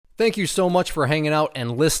Thank you so much for hanging out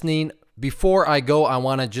and listening. Before I go, I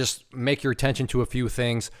want to just make your attention to a few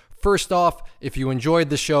things. First off, if you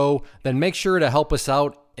enjoyed the show, then make sure to help us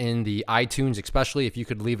out in the iTunes, especially if you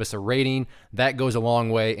could leave us a rating. That goes a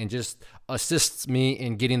long way and just assists me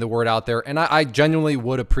in getting the word out there, and I genuinely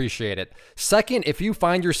would appreciate it. Second, if you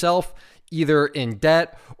find yourself either in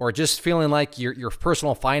debt or just feeling like your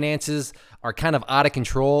personal finances are kind of out of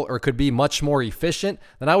control or could be much more efficient,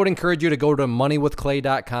 then I would encourage you to go to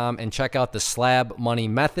moneywithclay.com and check out the Slab Money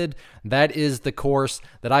Method. That is the course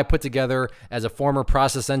that I put together as a former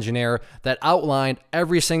process engineer that outlined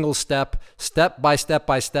every single step by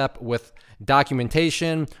step, with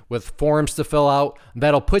documentation, with forms to fill out,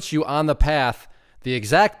 that'll put you on the path, the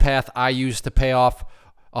exact path I used to pay off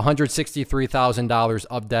 $163,000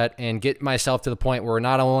 of debt and get myself to the point where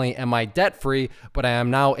not only am I debt-free, but I am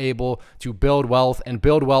now able to build wealth in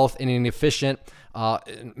an efficient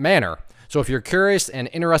manner. So if you're curious and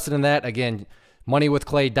interested in that, again,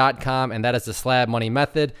 moneywithclay.com, and that is the Slab Money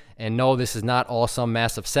Method. And no, this is not all some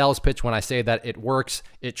massive sales pitch when I say that it works.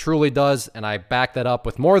 It truly does, and I back that up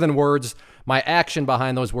with more than words. My action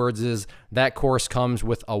behind those words is that course comes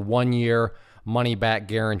with a 1-year money-back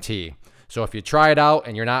guarantee. So if you try it out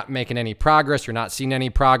and you're not making any progress, you're not seeing any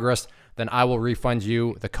progress, then I will refund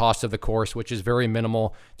you the cost of the course, which is very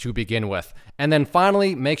minimal to begin with. And then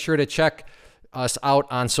finally, make sure to check us out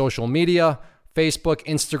on social media, Facebook,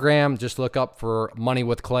 Instagram. Just look up for Money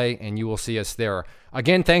with Clay and you will see us there.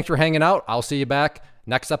 Again, thanks for hanging out. I'll see you back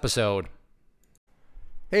next episode.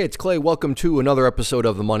 Hey, it's Clay. Welcome to another episode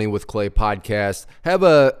of the Money with Clay podcast. Have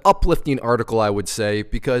a uplifting article, I would say,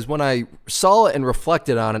 because when I saw it and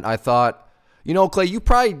reflected on it, I thought, you know, Clay, you've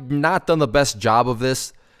probably not done the best job of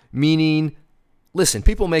this. Meaning, listen,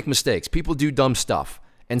 people make mistakes. People do dumb stuff.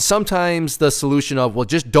 And sometimes the solution of, well,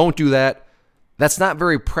 just don't do that, that's not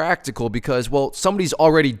very practical because, well, somebody's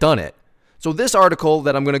already done it. So this article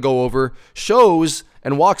that I'm going to go over shows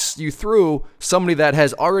and walks you through somebody that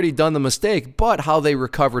has already done the mistake, but how they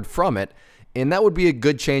recovered from it. And that would be a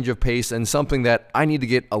good change of pace, and something that I need to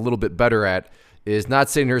get a little bit better at is not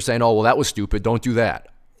sitting here saying, oh, well, that was stupid, don't do that.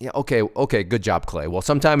 Yeah, okay, good job, Clay. Well,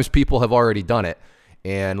 sometimes people have already done it.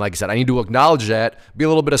 And like I said, I need to acknowledge that, be a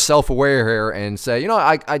little bit of self-aware here and say, you know,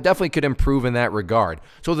 I definitely could improve in that regard.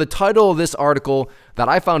 So the title of this article that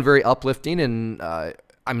I found very uplifting, and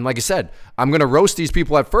like I said, I'm going to roast these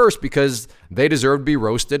people at first because they deserve to be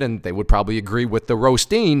roasted and they would probably agree with the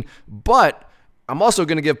roasting, but I'm also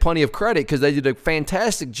going to give plenty of credit because they did a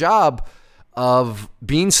fantastic job of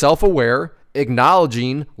being self-aware,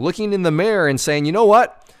 acknowledging, looking in the mirror and saying, you know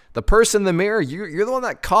what? The person in the mirror, you're the one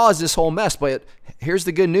that caused this whole mess, but here's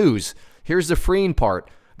the good news. Here's the freeing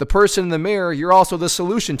part. The person in the mirror, you're also the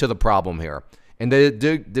solution to the problem here. And they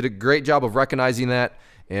did a great job of recognizing that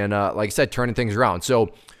and, like I said, turning things around.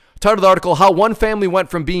 So, title of the article, How One Family Went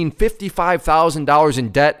From Being $55,000 in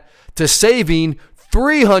Debt to Saving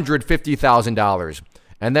 $350,000.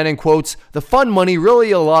 And then in quotes, the fun money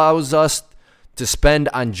really allows us to spend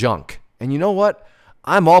on junk. And you know what?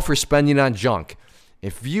 I'm all for spending on junk.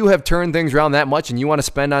 If you have turned things around that much and you want to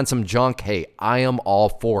spend on some junk, hey, I am all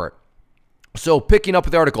for it. So picking up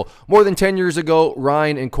with the article, more than 10 years ago,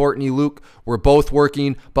 Ryan and Courtney Luke were both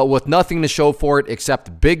working, but with nothing to show for it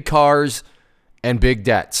except big cars and big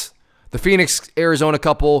debts. The Phoenix, Arizona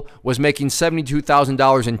couple was making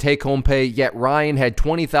 $72,000 in take-home pay, yet Ryan had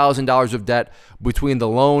 $20,000 of debt between the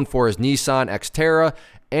loan for his Nissan Xterra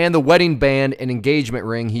and the wedding band and engagement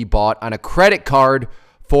ring he bought on a credit card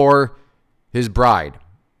for his bride.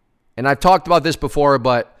 And I've talked about this before,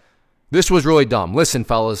 but this was really dumb. Listen,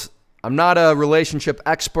 fellas, I'm not a relationship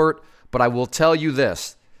expert, but I will tell you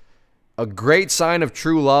this. A great sign of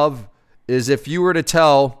true love is if you were to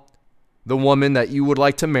tell the woman that you would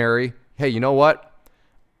like to marry, hey, you know what?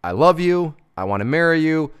 I love you. I want to marry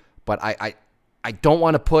you, but I don't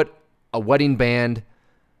want to put a wedding band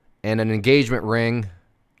and an engagement ring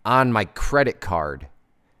on my credit card.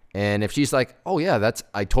 And if she's like, oh yeah,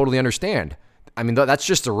 I totally understand. I mean, that's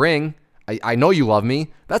just a ring. I know you love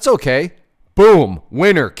me. That's okay. Boom,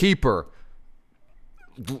 winner, keeper.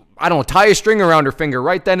 I don't know, tie a string around her finger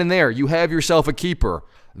right then and there. You have yourself a keeper.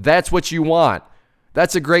 That's what you want.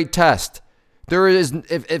 That's a great test. There is,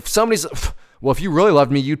 if somebody's, well, if you really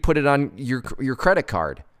loved me, you'd put it on your credit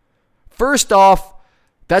card. First off,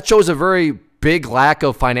 that shows a very big lack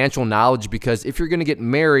of financial knowledge, because if you're going to get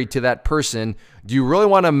married to that person, do you really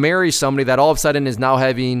want to marry somebody that all of a sudden is now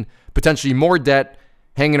having potentially more debt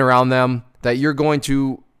hanging around them that you're going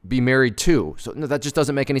to be married to? So no, that just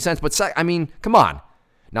doesn't make any sense. But I mean, come on.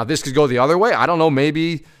 Now this could go the other way. I don't know.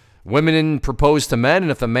 Maybe women propose to men,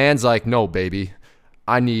 and if the man's like, no, baby,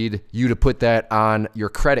 I need you to put that on your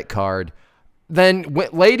credit card. Then,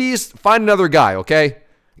 ladies, find another guy, okay?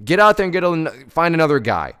 Get out there and find another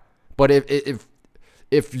guy. But if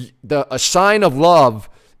a sign of love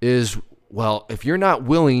is, well, if you're not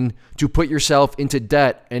willing to put yourself into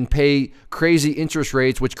debt and pay crazy interest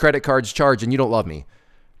rates, which credit cards charge, and you don't love me,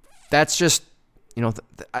 that's just,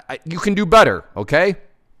 you can do better, okay?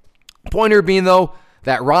 Pointer being, though,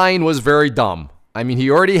 that Ryan was very dumb. I mean, he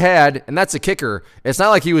already had, and that's a kicker. It's not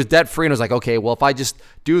like he was debt-free and was like, okay, well, if I just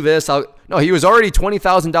do this, No, he was already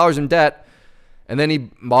 $20,000 in debt, and then he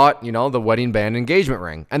bought, the wedding band engagement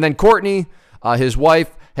ring. And then Courtney, his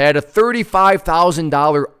wife, had a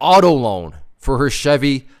 $35,000 auto loan for her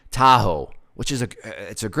Chevy Tahoe, which is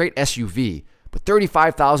it's a great SUV, but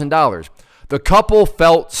 $35,000. The couple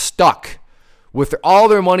felt stuck. With all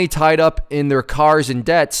their money tied up in their cars and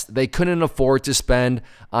debts, they couldn't afford to spend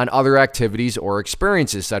on other activities or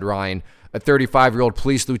experiences, said Ryan, a 35-year-old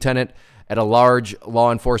police lieutenant at a large law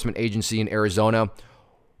enforcement agency in Arizona.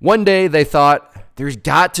 One day they thought, there's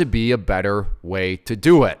got to be a better way to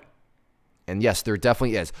do it. And yes, there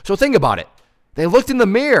definitely is. So think about it. They looked in the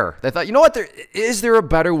mirror. They thought, you know what? Is there a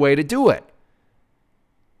better way to do it?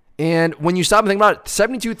 And when you stop and think about it,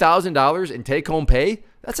 $72,000 in take-home pay,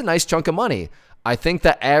 that's a nice chunk of money. I think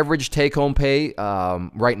the average take-home pay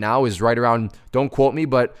right now is right around, don't quote me,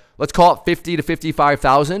 but let's call it $50,000 to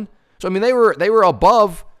 $55,000. So, I mean, they were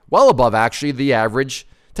well above, actually, the average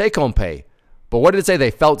take-home pay. But what did it say?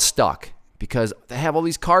 They felt stuck because they have all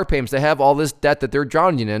these car payments. They have all this debt that they're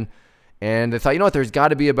drowning in. And they thought, you know what, there's got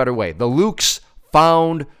to be a better way. The Lukes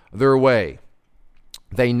found their way.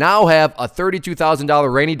 They now have a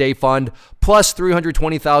 $32,000 rainy day fund plus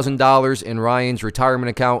 $320,000 in Ryan's retirement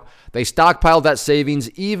account. They stockpiled that savings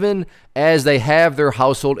even as they have their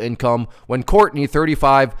household income when Courtney,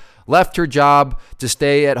 35, left her job to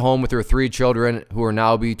stay at home with her 3 children who are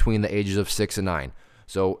now between the ages of 6 and 9.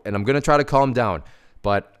 So, and I'm going to try to calm down,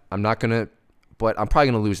 but I'm probably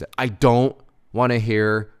going to lose it. I don't want to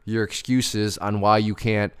hear your excuses on why you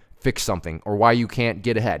can't fix something or why you can't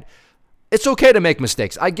get ahead. It's okay to make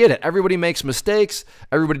mistakes. I get it. Everybody makes mistakes.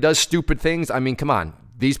 Everybody does stupid things. I mean, come on.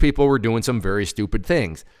 These people were doing some very stupid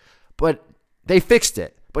things, but they fixed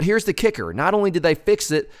it. But here's the kicker. Not only did they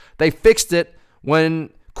fixed it when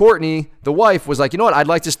Courtney, the wife, was like, you know what? I'd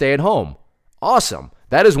like to stay at home. Awesome.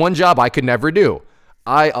 That is one job I could never do.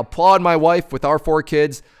 I applaud my wife with our 4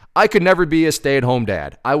 kids. I could never be a stay-at-home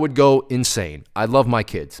dad. I would go insane. I love my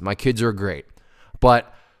kids. My kids are great.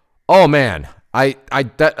 But, oh man, a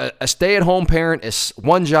stay-at-home parent is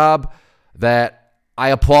one job that I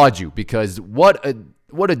applaud you because what a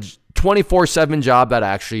 24/7 job that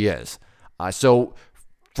actually is. So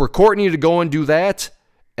for Courtney to go and do that,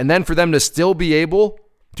 and then for them to still be able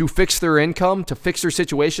to fix their income, to fix their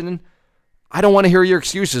situation, I don't want to hear your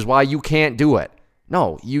excuses why you can't do it.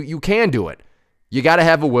 No, you can do it. You got to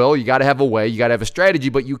have a will, you got to have a way, you got to have a strategy,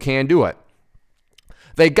 but you can do it.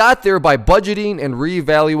 They got there by budgeting and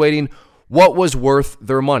reevaluating what was worth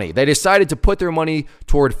their money. They decided to put their money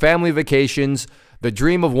toward family vacations, the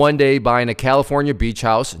dream of one day buying a California beach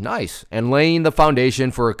house, nice, and laying the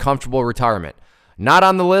foundation for a comfortable retirement. Not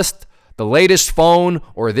on the list, the latest phone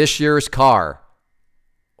or this year's car.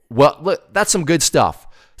 Well, look, that's some good stuff.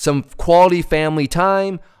 Some quality family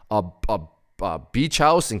time, a beach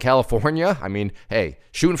house in California. I mean, hey,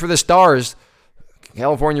 shooting for the stars.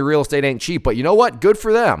 California real estate ain't cheap, but you know what? Good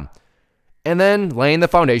for them. And then laying the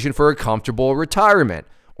foundation for a comfortable retirement,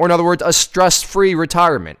 or in other words, a stress-free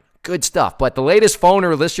retirement. Good stuff. But the latest phone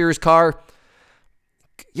or this year's car,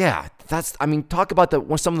 yeah, talk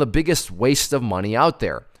about some of the biggest wastes of money out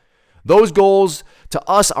there. Those goals to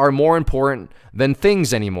us are more important than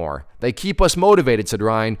things anymore. They keep us motivated, said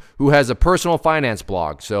Ryan, who has a personal finance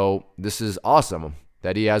blog. So this is awesome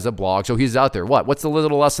that he has a blog. So he's out there. What's the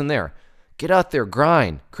little lesson there? Get out there,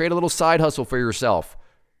 grind, create a little side hustle for yourself.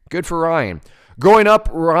 Good for Ryan. Growing up,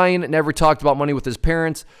 Ryan never talked about money with his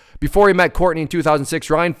parents. Before he met Courtney in 2006,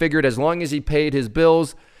 Ryan figured as long as he paid his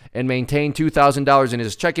bills and maintained $2,000 in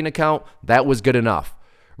his checking account, that was good enough.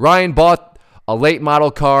 Ryan bought a late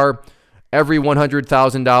model car every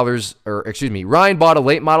 $100,000, Ryan bought a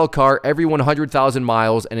late model car every 100,000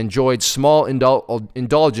 miles and enjoyed small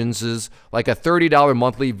indulgences like a $30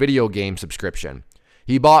 monthly video game subscription.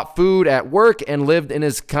 He bought food at work and lived in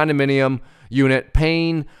his condominium unit,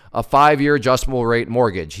 paying a 5-year adjustable rate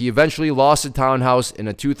mortgage. He eventually lost a townhouse in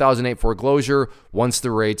a 2008 foreclosure once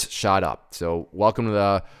the rates shot up. So welcome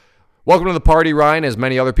to the party, Ryan, as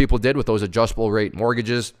many other people did with those adjustable rate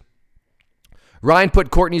mortgages. Ryan put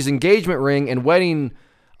Courtney's engagement ring and wedding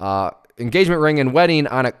on a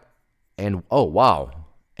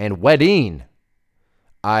wedding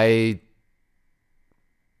Okay,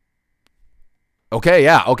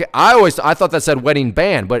 yeah, okay. I thought that said wedding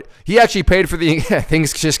band, but he actually paid for the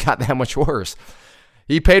things just got that much worse.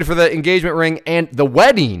 He paid for the engagement ring and the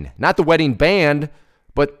wedding, not the wedding band,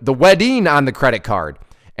 but the wedding on the credit card,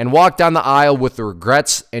 and walked down the aisle with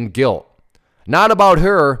regrets and guilt. Not about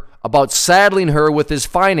her, about saddling her with his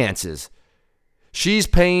finances. She's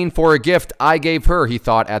paying for a gift I gave her, he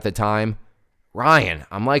thought at the time. Ryan,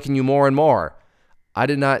 I'm liking you more and more. I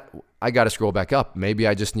got to scroll back up. Maybe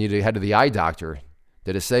I just need to head to the eye doctor.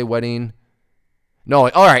 Did it say wedding? No,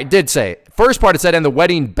 all right, it did say. First part it said, and the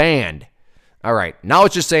wedding band. All right, now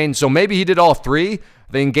it's just saying, so maybe he did all three,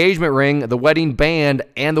 the engagement ring, the wedding band,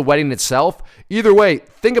 and the wedding itself. Either way,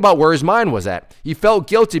 think about where his mind was at. He felt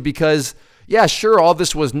guilty because, yeah, sure, all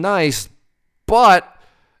this was nice, but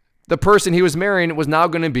the person he was marrying was now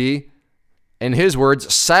going to be, in his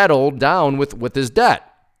words, saddled down with his debt.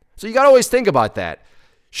 So you got to always think about that.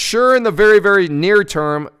 Sure, in the very, very near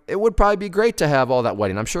term, it would probably be great to have all that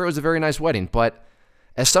wedding. I'm sure it was a very nice wedding, but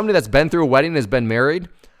as somebody that's been through a wedding and has been married,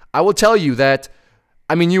 I will tell you that,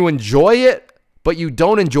 I mean, you enjoy it, but you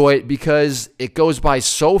don't enjoy it because it goes by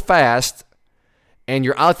so fast and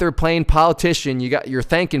you're out there playing politician. You're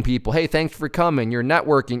thanking people. Hey, thanks for coming. You're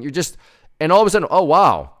networking. And all of a sudden, oh,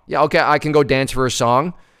 wow. Yeah, okay, I can go dance for a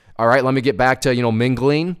song. All right, let me get back to,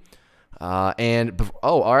 mingling. All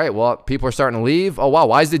right, well, people are starting to leave. Oh, wow,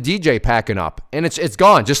 why is the DJ packing up? And it's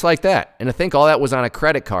gone just like that. And I think all that was on a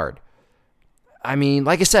credit card. I mean,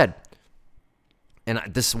 like I said, and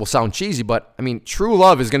this will sound cheesy, but I mean, true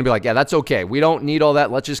love is going to be like, yeah, that's okay. We don't need all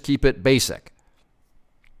that. Let's just keep it basic.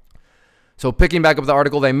 So picking back up the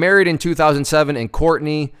article, they married in 2007, and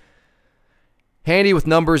Courtney, handy with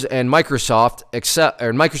numbers and Microsoft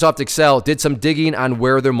Excel, did some digging on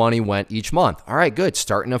where their money went each month. All right, good.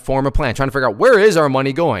 Starting to form a plan, trying to figure out where is our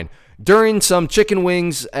money going. During some chicken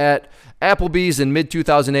wings at Applebee's in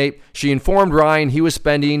mid-2008, she informed Ryan he was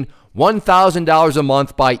spending $1,000 a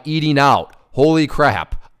month by eating out. Holy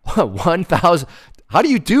crap. 1,000. How do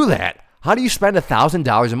you do that? How do you spend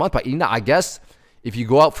 $1,000 a month by eating out? I guess if you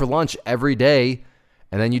go out for lunch every day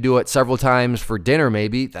and then you do it several times for dinner,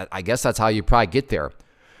 maybe, I guess that's how you probably get there.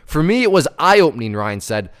 For me, it was eye-opening, Ryan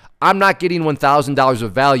said. I'm not getting $1,000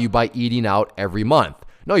 of value by eating out every month.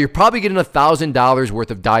 No, you're probably getting $1,000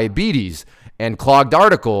 worth of diabetes and clogged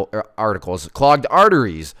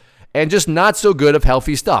arteries, and just not so good of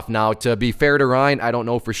healthy stuff. Now, to be fair to Ryan, I don't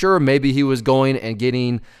know for sure. Maybe he was going and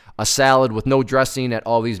getting a salad with no dressing at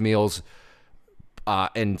all these meals,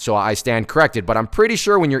 and so I stand corrected. But I'm pretty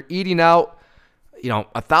sure when you're eating out,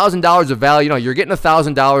 $1,000 of value, you're getting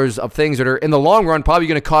 $1,000 of things that are in the long run probably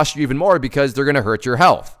going to cost you even more because they're going to hurt your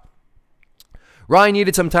health. Ryan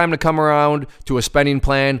needed some time to come around to a spending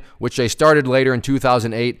plan, which they started later in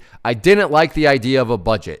 2008. I didn't like the idea of a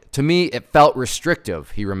budget. To me, it felt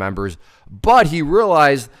restrictive, he remembers. But he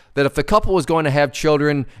realized that if the couple was going to have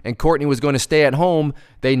children and Courtney was going to stay at home,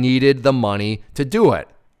 they needed the money to do it.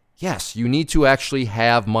 Yes, you need to actually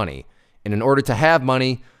have money. And in order to have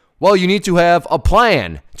money, well, you need to have a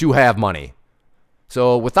plan to have money.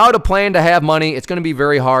 So without a plan to have money, it's going to be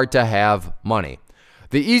very hard to have money.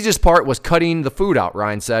 The easiest part was cutting the food out,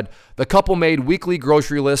 Ryan said. The couple made weekly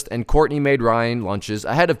grocery lists, and Courtney made Ryan lunches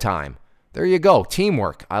ahead of time. There you go.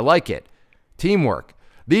 Teamwork. I like it. Teamwork.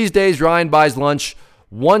 These days, Ryan buys lunch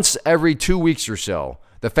once every 2 weeks or so.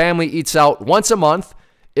 The family eats out once a month,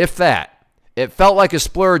 if that. It felt like a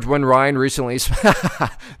splurge when Ryan recently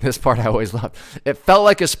this part I always loved. It felt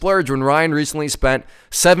like a splurge when Ryan recently spent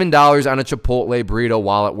 $7 on a Chipotle burrito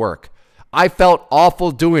while at work. I felt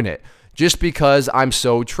awful doing it just because I'm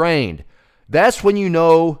so trained. That's when you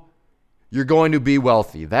know you're going to be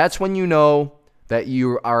wealthy. That's when you know that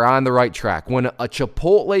you are on the right track. When a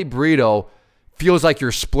Chipotle burrito feels like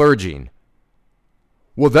you're splurging.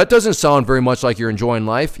 Well, that doesn't sound very much like you're enjoying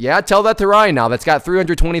life. Yeah, tell that to Ryan now. That's got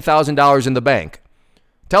 $320,000 in the bank.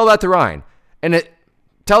 Tell that to Ryan.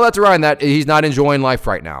 Tell that to Ryan that he's not enjoying life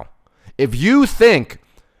right now. If you think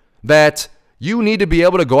that you need to be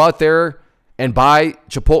able to go out there and buy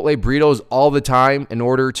Chipotle burritos all the time in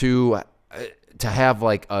order to have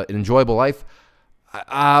like an enjoyable life,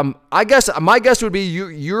 I guess my guess would be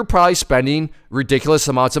you're probably spending ridiculous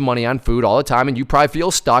amounts of money on food all the time, and you probably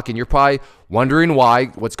feel stuck, and you're probably wondering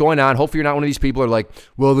what's going on. Hopefully you're not one of these people who are like,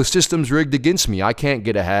 well, the system's rigged against me. I can't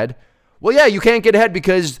get ahead. Well, yeah, you can't get ahead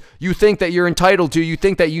because you think that you're entitled to. You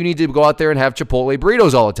think that you need to go out there and have Chipotle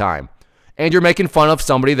burritos all the time. And you're making fun of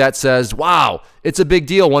somebody that says, wow, it's a big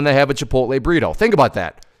deal when they have a Chipotle burrito. Think about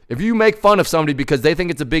that. If you make fun of somebody because they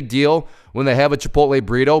think it's a big deal when they have a Chipotle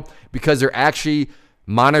burrito because they're actually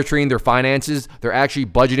monitoring their finances, they're actually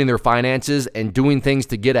budgeting their finances and doing things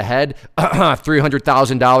to get ahead,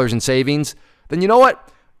 $300,000 in savings, then you know what?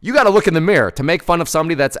 You got to look in the mirror to make fun of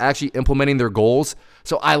somebody that's actually implementing their goals.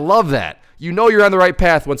 So I love that. You know you're on the right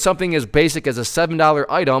path when something as basic as a $7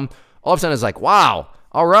 item, all of a sudden it's like, wow,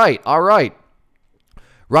 all right.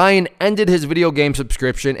 Ryan ended his video game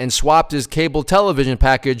subscription and swapped his cable television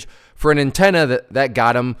package for an antenna that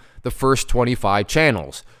got him the first 25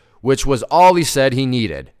 channels, which was all he said he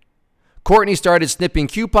needed. Courtney started snipping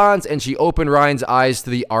coupons, and she opened Ryan's eyes to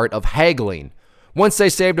the art of haggling. Once they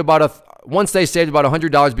saved about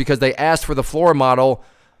 $100 because they asked for the floor model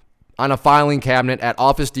on a filing cabinet at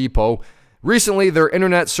Office Depot. Recently, their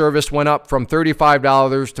internet service went up from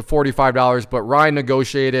 $35 to $45, but Ryan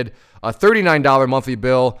negotiated a $39 monthly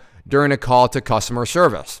bill during a call to customer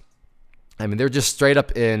service. I mean, they're just straight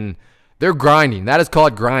up they're grinding. That is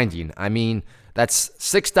called grinding. I mean, that's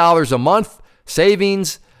 $6 a month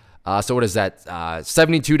savings. So what is that?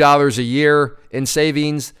 $72 a year in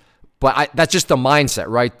savings. But that's just the mindset,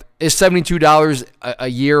 right? Is $72 a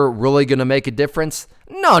year really going to make a difference?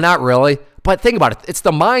 No, not really. But think about it. It's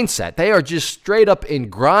the mindset. They are just straight up in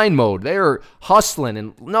grind mode. They are hustling.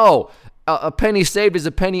 And no, a penny saved is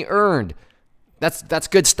a penny earned. That's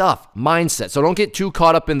good stuff. Mindset. So don't get too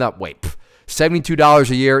caught up in that, $72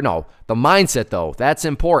 a year. No, the mindset, though, that's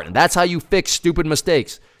important. That's how you fix stupid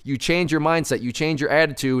mistakes. You change your mindset. You change your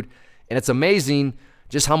attitude. And it's amazing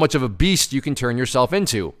just how much of a beast you can turn yourself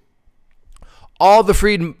into. All the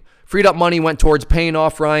freed up money went towards paying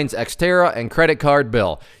off Ryan's Xterra and credit card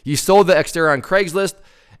bill. He sold the Xterra on Craigslist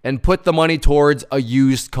and put the money towards a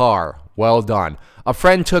used car. Well done. A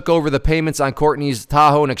friend took over the payments on Courtney's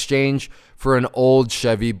Tahoe in exchange for an old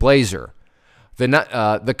Chevy Blazer.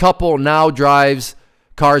 The couple now drives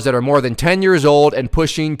cars that are more than 10 years old and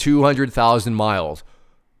pushing 200,000 miles.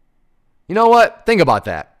 You know what? Think about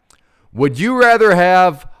that. Would you rather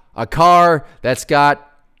have a car that's got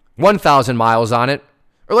 1,000 miles on it,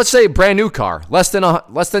 or let's say a brand new car, less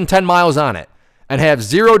than 10 miles on it, and have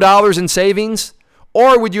 $0 in savings?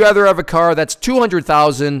 Or would you rather have a car that's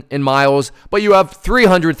 200,000 in miles, but you have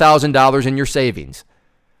 $300,000 in your savings?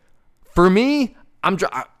 For me,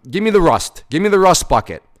 give me the rust. Give me the rust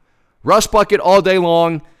bucket. Rust bucket all day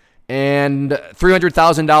long and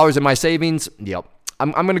 $300,000 in my savings. Yep.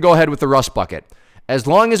 I'm going to go ahead with the rust bucket. As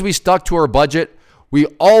long as we stuck to our budget, we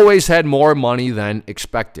always had more money than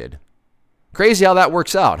expected. Crazy how that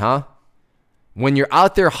works out, huh? When you're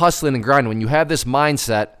out there hustling and grinding, when you have this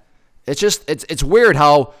mindset, it's weird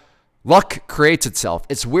how luck creates itself.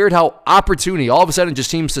 It's weird how opportunity all of a sudden just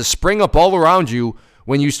seems to spring up all around you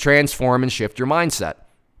when you transform and shift your mindset.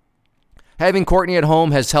 Having Courtney at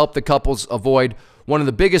home has helped the couples avoid one of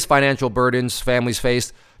the biggest financial burdens families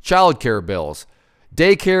face, childcare bills.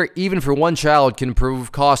 Daycare, even for one child, can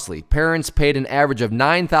prove costly. Parents paid an average of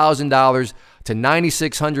 $9,000 to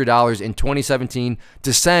 $9,600 in 2017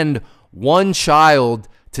 to send one child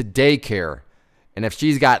to daycare. And if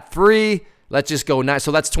she's got three, let's just go nine.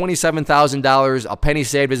 So that's $27,000. A penny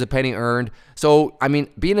saved is a penny earned. So, I mean,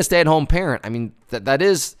 being a stay-at-home parent, I mean, that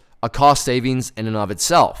is a cost savings in and of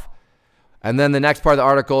itself. And then the next part of the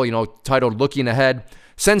article, titled Looking Ahead.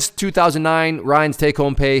 Since 2009, Ryan's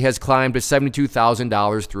take-home pay has climbed to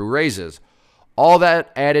 $72,000 through raises. All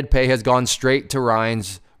that added pay has gone straight to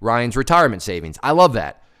Ryan's retirement savings. I love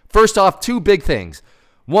that. First off, two big things.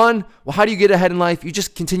 One, well, how do you get ahead in life? You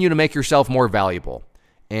just continue to make yourself more valuable.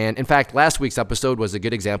 And in fact, last week's episode was a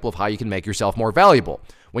good example of how you can make yourself more valuable.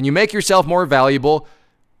 When you make yourself more valuable,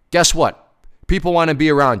 guess what? People want to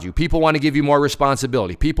be around you. People want to give you more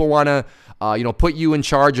responsibility. People want to, put you in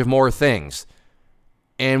charge of more things.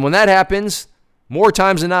 And when that happens, more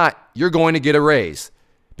times than not, you're going to get a raise.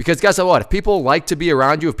 Because guess what? If people like to be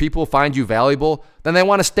around you, if people find you valuable, then they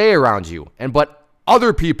want to stay around you. But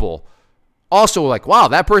other people also like, wow,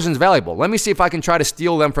 that person's valuable. Let me see if I can try to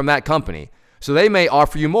steal them from that company. So they may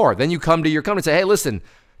offer you more. Then you come to your company and say, hey, listen,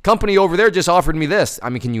 company over there just offered me this. I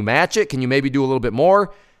mean, can you match it? Can you maybe do a little bit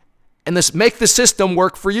more? And make the system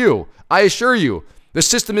work for you. I assure you, the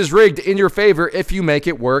system is rigged in your favor if you make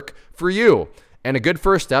it work for you. And a good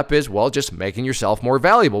first step is, just making yourself more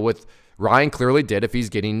valuable, which Ryan clearly did if he's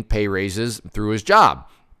getting pay raises through his job.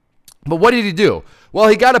 But what did he do? Well,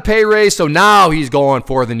 he got a pay raise, so now he's going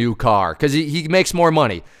for the new car because he makes more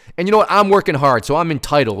money. And you know what? I'm working hard, so I'm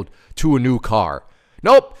entitled to a new car.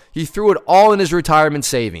 Nope, he threw it all in his retirement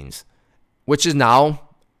savings, which is now,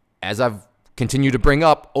 as I've continued to bring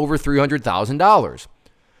up, over $300,000.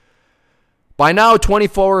 By now,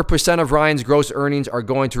 24% of Ryan's gross earnings are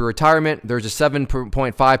going to retirement. There's a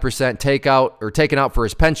 7.5% taken out for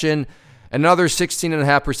his pension, Another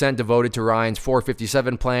 16.5% devoted to Ryan's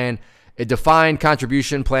 457 plan, a defined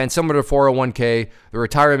contribution plan similar to 401k. The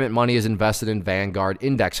retirement money is invested in Vanguard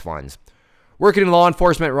index funds. Working in law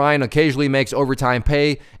enforcement, Ryan occasionally makes overtime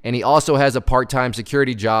pay, and he also has a part-time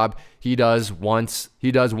security job he does one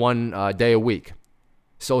day a week.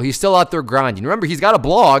 So he's still out there grinding. Remember, he's got a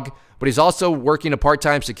blog, but he's also working a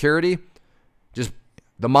part-time security. Just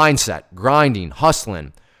the mindset, grinding,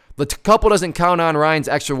 hustling. The couple doesn't count on Ryan's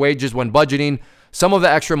extra wages when budgeting. Some of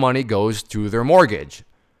the extra money goes to their mortgage.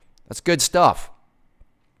 That's good stuff.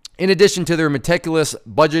 In addition to their meticulous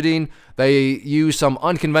budgeting, they use some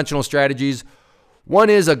unconventional strategies.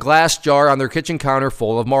 One is a glass jar on their kitchen counter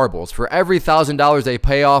full of marbles. For every $1,000 they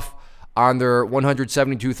pay off on their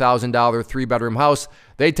 $172,000 three-bedroom house,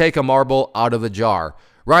 they take a marble out of the jar.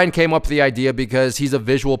 Ryan came up with the idea because he's a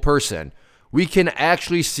visual person. We can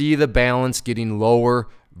actually see the balance getting lower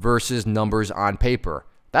versus numbers on paper.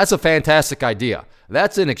 That's a fantastic idea.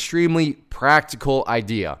 That's an extremely practical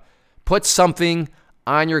idea. Put something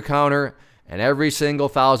on your counter, and every single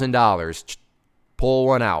 $1,000, pull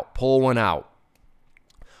one out.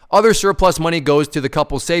 Other surplus money goes to the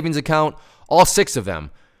couple's savings account, all 6 of them.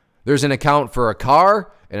 There's an account for a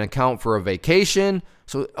car, an account for a vacation.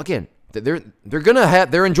 So again,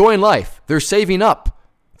 they're enjoying life. They're saving up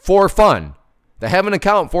for fun. They have an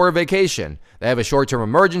account for a vacation. They have a short-term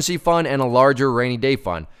emergency fund and a larger rainy day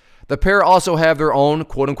fund. The pair also have their own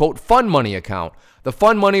quote-unquote fun money account. The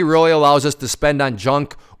fun money really allows us to spend on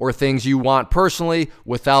junk or things you want personally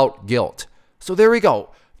without guilt. So there we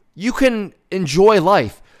go. You can enjoy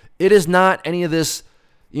life. It is not any of this,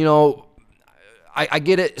 I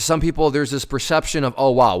get it. Some people, there's this perception of,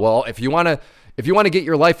 oh, wow, well, if you want to get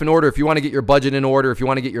your life in order, if you want to get your budget in order, if you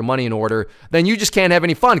want to get your money in order, then you just can't have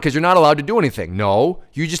any fun because you're not allowed to do anything. No,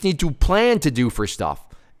 you just need to plan to do for stuff.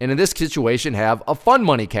 And in this situation, have a fun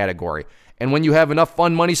money category. And when you have enough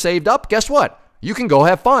fun money saved up, guess what? You can go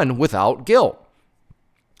have fun without guilt.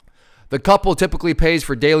 The couple typically pays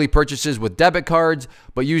for daily purchases with debit cards,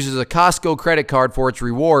 but uses a Costco credit card for its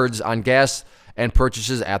rewards on gas and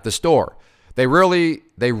purchases at the store. They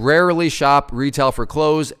rarely shop retail for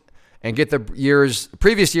clothes and get the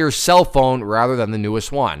previous year's cell phone rather than the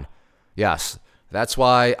newest one. Yes, that's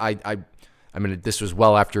why I mean, this was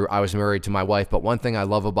well after I was married to my wife, but one thing I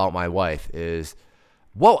love about my wife is,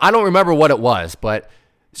 well, I don't remember what it was, but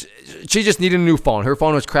she just needed a new phone. Her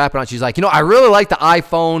phone was crapping out. She's like, I really like the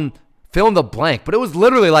iPhone, fill in the blank, but it was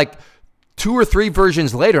literally like 2 or 3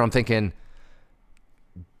 versions later. I'm thinking,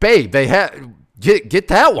 babe, they had get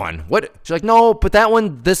that one. What? She's like, no, but that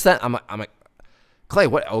one, this, that. I'm like, Clay,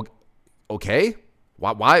 what? Okay,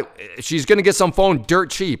 why? She's gonna get some phone dirt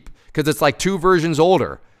cheap because it's like 2 versions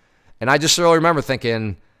older. And I just really remember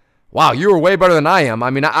thinking, wow, you were way better than I am. I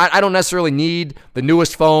mean, I don't necessarily need the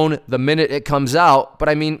newest phone the minute it comes out, but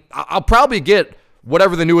I mean, I'll probably get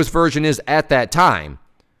whatever the newest version is at that time.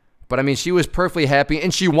 But I mean, she was perfectly happy,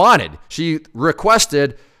 and she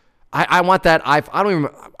requested, I want that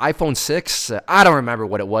iPhone 6. I don't remember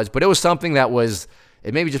what it was, but it was something that was,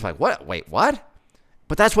 it made me just like, what? Wait, what?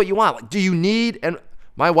 But that's what you want. Like, do you need, and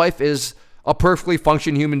my wife is a perfectly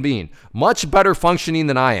functioning human being, much better functioning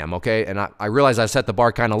than I am, okay? And I realize I set the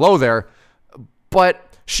bar kind of low there,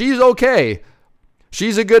 but she's okay.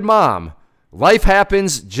 She's a good mom. Life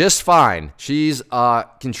happens just fine. She's a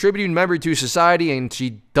contributing member to society, and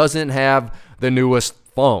she doesn't have the newest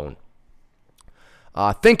phone.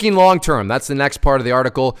 Thinking long-term, that's the next part of the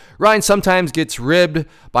article. Ryan sometimes gets ribbed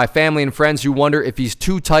by family and friends who wonder if he's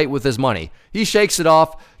too tight with his money. He shakes it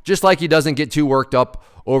off, just like he doesn't get too worked up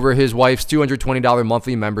over his wife's $220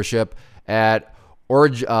 monthly membership at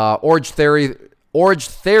Orange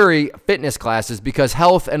Theory fitness classes, because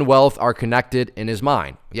health and wealth are connected in his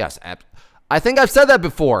mind. Yes, I think I've said that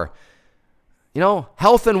before.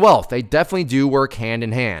 Health and wealth, they definitely do work hand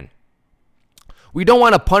in hand. We don't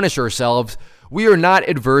want to punish ourselves. We are not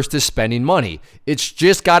adverse to spending money. It's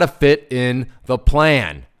just got to fit in the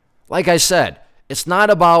plan. Like I said, it's not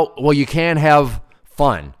about, well, you can't have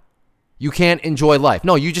fun. You can't enjoy life.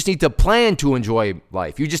 No, you just need to plan to enjoy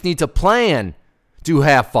life. You just need to plan to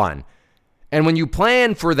have fun. And when you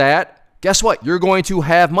plan for that, guess what? You're going to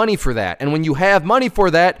have money for that. And when you have money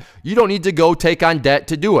for that, you don't need to go take on debt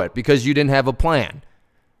to do it because you didn't have a plan.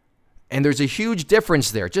 And there's a huge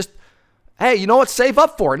difference there. Just, hey, you know what? Save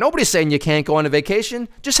up for it. Nobody's saying you can't go on a vacation.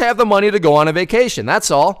 Just have the money to go on a vacation.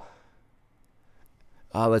 That's all.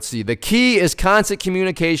 Let's see. The key is constant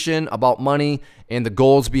communication about money and the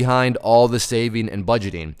goals behind all the saving and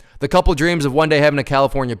budgeting. The couple dreams of one day having a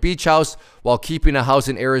California beach house while keeping a house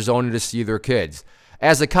in Arizona to see their kids.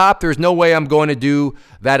 As a cop, there's no way I'm going to do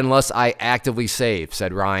that unless I actively save,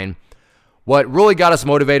 said Ryan. What really got us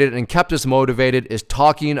motivated and kept us motivated is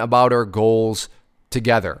talking about our goals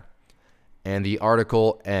together. And the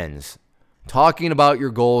article ends. Talking about your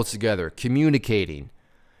goals together, communicating.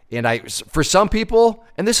 And for some people,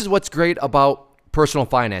 and this is what's great about personal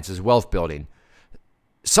finances, wealth building.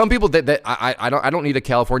 Some people I don't need a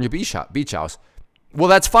California beach house. Well,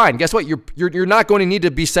 that's fine. Guess what? You're not going to need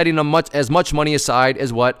to be setting as much money aside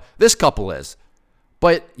as what this couple is.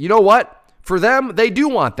 But you know what? For them, they do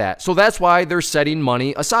want that. So that's why they're setting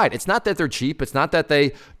money aside. It's not that they're cheap. It's not that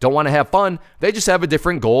they don't want to have fun. They just have a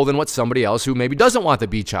different goal than what somebody else who maybe doesn't want the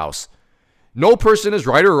beach house. No person is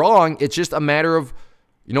right or wrong. It's just a matter of,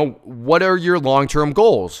 what are your long-term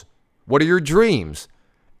goals? What are your dreams?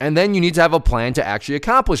 And then you need to have a plan to actually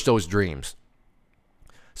accomplish those dreams.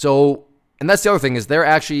 So, and that's the other thing is they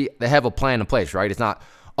have a plan in place, right? It's not,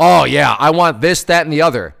 oh yeah, I want this, that, and the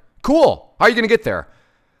other. Cool. How are you going to get there?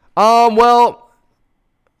 Well,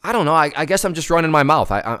 I don't know. I guess I'm just running my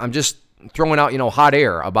mouth. I'm just throwing out, hot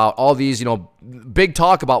air about all these, big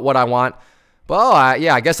talk about what I want. But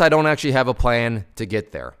I guess I don't actually have a plan to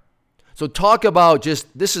get there. So talk about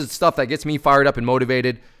this is stuff that gets me fired up and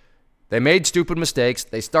motivated. They made stupid mistakes.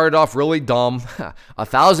 They started off really dumb.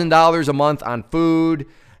 $1,000 a month on food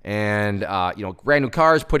and, brand new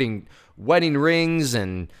cars, putting wedding rings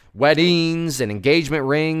and weddings and engagement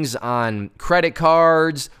rings on credit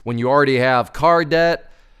cards when you already have car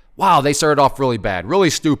debt. Wow, they started off really bad,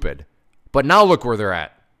 really stupid. But now look where they're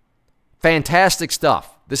at. Fantastic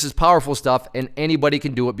stuff. This is powerful stuff, and anybody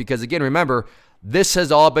can do it because, again, remember, this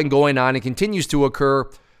has all been going on and continues to occur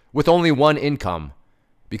with only one income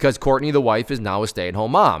because Courtney, the wife, is now a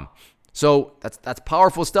stay-at-home mom. So that's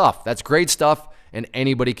powerful stuff. That's great stuff, and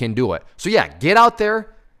anybody can do it. So, yeah, get out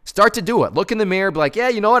there. Start to do it. Look in the mirror, be like, yeah,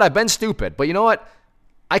 you know what? I've been stupid, but you know what?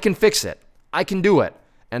 I can fix it. I can do it.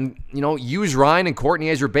 And, use Ryan and Courtney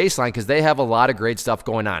as your baseline because they have a lot of great stuff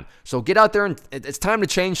going on. So get out there and it's time to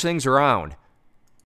change things around.